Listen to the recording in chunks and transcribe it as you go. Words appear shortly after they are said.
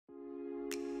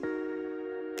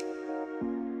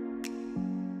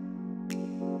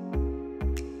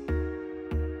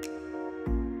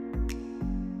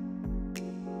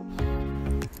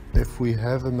If we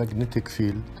have a magnetic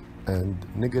field and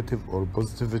negative or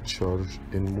positive charge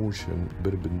in motion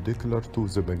perpendicular to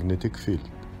the magnetic field,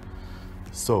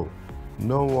 so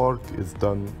no work is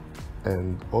done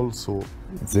and also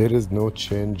there is no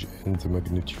change in the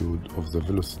magnitude of the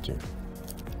velocity,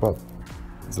 but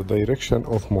the direction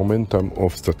of momentum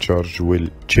of the charge will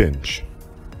change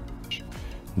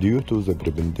due to the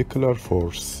perpendicular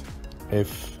force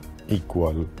F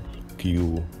equal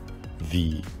Q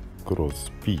V cross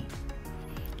P.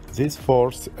 This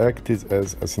force acts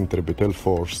as a centripetal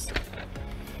force.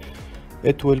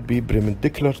 It will be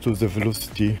perpendicular to the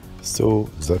velocity, so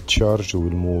the charge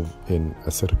will move in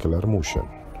a circular motion.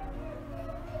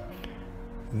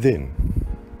 Then,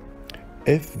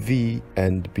 if V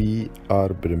and P are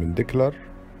perpendicular,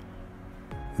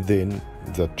 then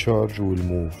the charge will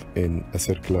move in a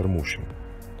circular motion.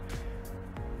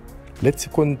 Let's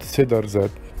consider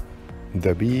that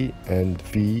the P and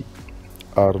V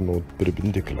are not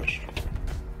perpendicular.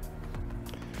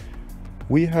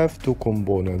 We have two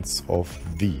components of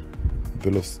V,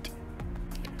 velocity.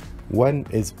 One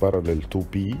is parallel to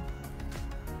P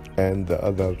and the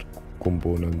other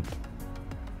component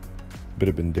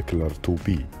perpendicular to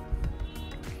P.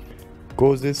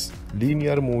 Causes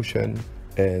linear motion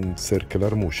and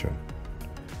circular motion,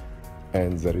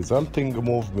 and the resulting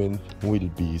movement will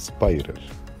be spiral.